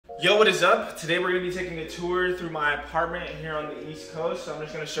Yo, what is up? Today we're going to be taking a tour through my apartment here on the East Coast. So I'm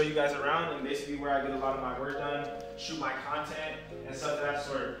just going to show you guys around and basically where I get a lot of my work done, shoot my content, and stuff of that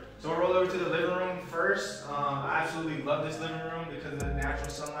sort. So we'll roll over to the living room first. I absolutely love this living room because of the natural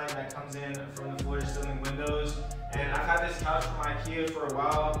sunlight that comes in from the floor-to-ceiling windows. And I've had this couch from IKEA for a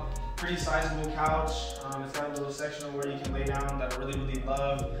while. Pretty sizable couch. It's got a little sectional where you can lay down that I really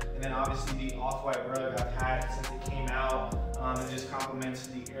love. And then obviously the off-white rug I've had since it came out. It just complements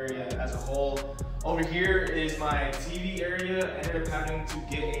the area as a whole. Over here is my TV area. I ended up having to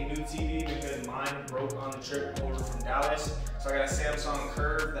get a new TV because mine broke on the trip over from Dallas. So I got a Samsung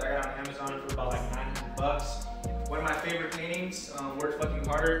Curve that I got on Amazon for about like 900 bucks. One of my favorite paintings, Work Fucking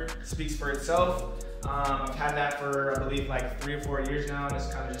Harder, speaks for itself. I've had that for, I believe, like 3 or 4 years now, and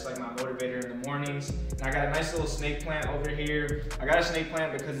it's kind of just like my motivator in the mornings. And I got a nice little snake plant over here. I got a snake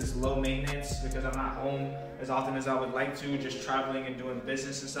plant because it's low maintenance, because I'm not home as often as I would like to, just traveling and doing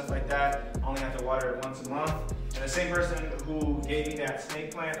business and stuff like that. I only have to water it once a month. And the same person who gave me that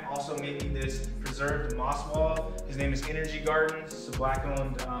snake plant also made me this preserved moss wall. His name is Energy Gardens. It's a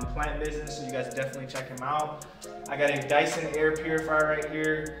black-owned plant business, so you guys definitely check him out. I got a Dyson air purifier right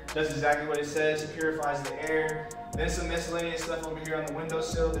here. Does exactly what it says. It purifies the air. Then some miscellaneous stuff over here on the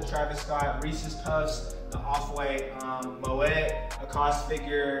windowsill. The Travis Scott Reese's Puffs, the Off-White Moet, a Cos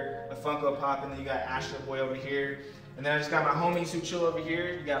figure, a Funko Pop, and then you got Astro Boy over here. And then I just got my homies who chill over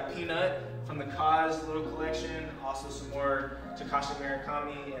here. You got Peanut from the Cos little collection. Also some more Takashi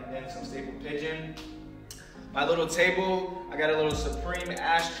Murakami, and then some Staple Pigeon. My little table, I got a little Supreme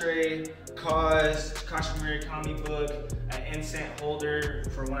ashtray, Cause, Takashi Murakami book, an incense holder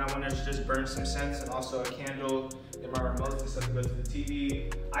for when I want to just burn some scents, and also a candle in my remotes and stuff to go to the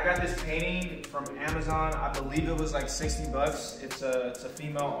TV. I got this painting from Amazon. I believe it was like 60 bucks. It's a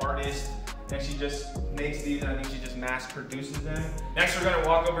female artist, and she just makes these, and I think she just mass produces them. Next, we're gonna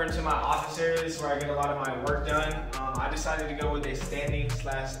walk over into my office area. This is where I get a lot of my work done. I decided to go with a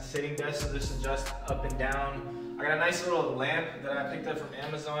standing/sitting desk, so this adjusts up and down. I got a nice little lamp that I picked up from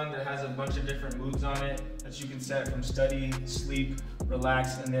Amazon that has a bunch of different moods on it that you can set from study, sleep,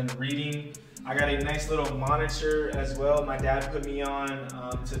 relax, and then reading. I got a nice little monitor as well. My dad put me on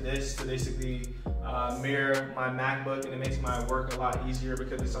to this to basically mirror my MacBook, and it makes my work a lot easier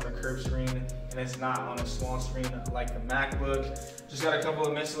because it's on a curved screen and it's not on a small screen like the MacBook. Just got a couple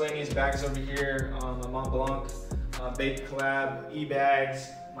of miscellaneous bags over here, a Mont Blanc, Baked Collab, e-bags,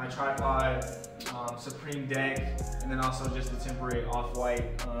 my tripod, Supreme deck, and then also just a temporary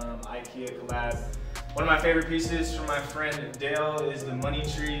Off-White IKEA collab. One of my favorite pieces from my friend Dale is the money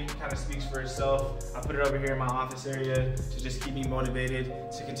tree. Kind of speaks for itself. I put it over here in my office area to just keep me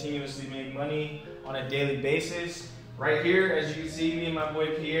motivated to continuously make money on a daily basis. Right here, as you can see, me and my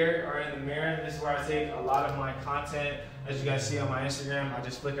boy Pierre are in the mirror. This is where I take a lot of my content. As you guys see on my Instagram, I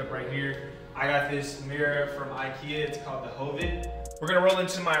just flick up right here. I got this mirror from IKEA. It's called the Hovid. We're gonna roll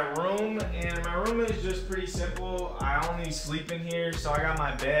into my room, and my room is just pretty simple. I only sleep in here, so I got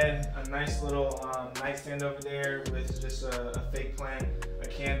my bed, a nice little nightstand over there with just a fake plant, a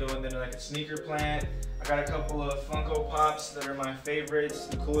candle, and then like a sneaker plant. I got a couple of Funko Pops that are my favorites.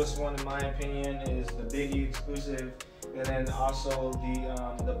 The coolest one, in my opinion, is the Biggie exclusive, and then also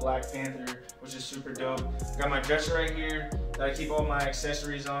the Black Panther, which is super dope. I got my dresser right here that I keep all my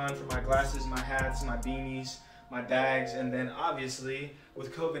accessories on, for my glasses, my hats, my beanies, my bags, and then obviously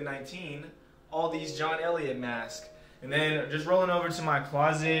with COVID-19, all these John Elliott masks. And then just rolling over to my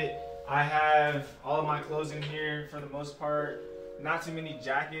closet, I have all of my clothes in here for the most part. Not too many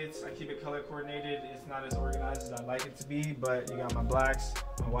jackets. I keep it color coordinated. It's not as organized as I'd like it to be, but you got my blacks,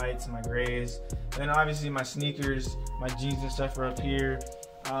 my whites, my grays, and then obviously my sneakers, my jeans and stuff are up here.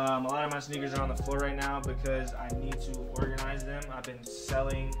 A lot of my sneakers are on the floor right now because I need to organize them. I've been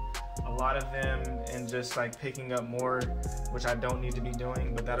selling a lot of them and just like picking up more, which I don't need to be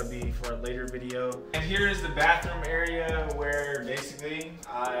doing, but that'll be for a later video. And here is the bathroom area where basically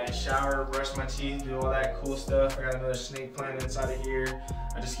I shower, brush my teeth, do all that cool stuff. I got another snake plant inside of here.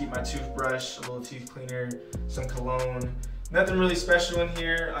 I just keep my toothbrush, a little teeth cleaner, some cologne. Nothing really special in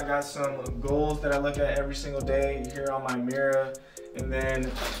here. I got some goals that I look at every single day here on my mirror. And then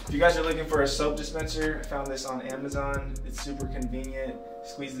if you guys are looking for a soap dispenser, I found this on Amazon. It's super convenient.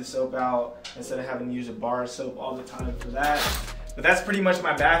 Squeeze the soap out instead of having to use a bar of soap all the time for that. But that's pretty much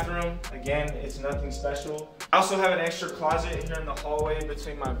my bathroom. Again, it's nothing special. I also have an extra closet here in the hallway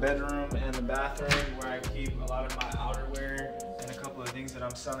between my bedroom and the bathroom where I keep a lot of my outerwear and a couple of things that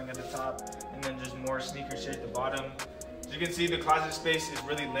I'm selling at the top, and then just more sneaker shit at the bottom. As you can see, the closet space is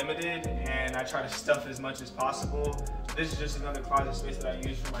really limited, and I try to stuff as much as possible. So this is just another closet space that I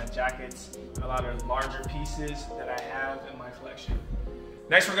use for my jackets and a lot of larger pieces that I have in my collection.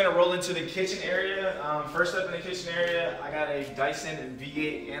 Next, we're gonna roll into the kitchen area. First up in the kitchen area, I got a Dyson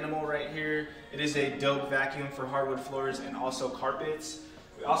V8 Animal right here. It is a dope vacuum for hardwood floors and also carpets.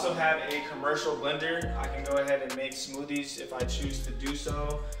 We also have a commercial blender. I can go ahead and make smoothies if I choose to do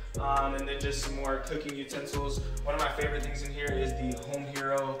so. And then just some more cooking utensils. One of my favorite things in here is the Home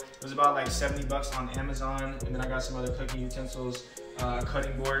Hero. It was about like 70 bucks on Amazon. And then I got some other cooking utensils,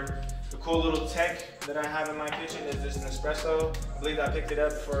 cutting board. The cool little tech that I have in my kitchen is this Nespresso. I believe I picked it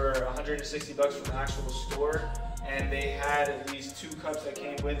up for 160 bucks from the actual store. And they had these 2 cups that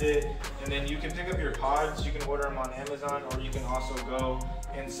came with it. And then you can pick up your pods. You can order them on Amazon, or you can also go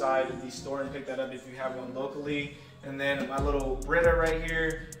inside the store and pick that up if you have one locally. And then my little Brita right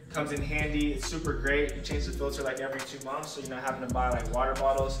here comes in handy. It's super great. You change the filter like every 2 months, so you're not having to buy like water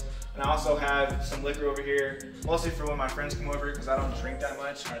bottles. And I also have some liquor over here, mostly for when my friends come over, because I don't drink that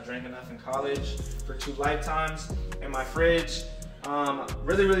much. I drank enough in college for 2 lifetimes. And my fridge,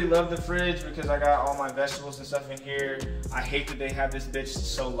 really love the fridge because I got all my vegetables and stuff in here. I hate that they have this bitch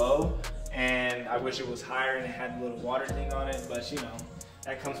so low, and I wish it was higher and it had a little water thing on it, but you know,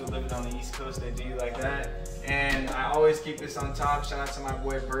 that comes with living on the East Coast. They do you like that. And I always keep this on top. Shout out to my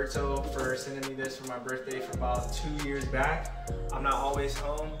boy Berto for sending me this for my birthday from about 2 years back. I'm not always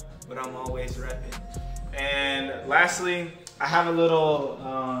home, but I'm always repping. And lastly, I have a little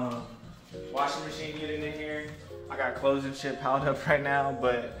washing machine unit in here. I got clothes and shit piled up right now,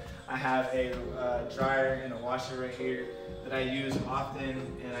 but I have a dryer and a washer right here that I use often,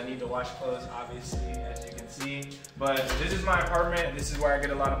 and I need to wash clothes, obviously, as you can see. But this is my apartment. This is where I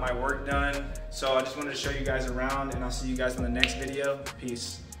get a lot of my work done. So I just wanted to show you guys around, and I'll see you guys in the next video.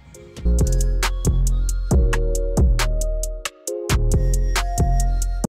 Peace.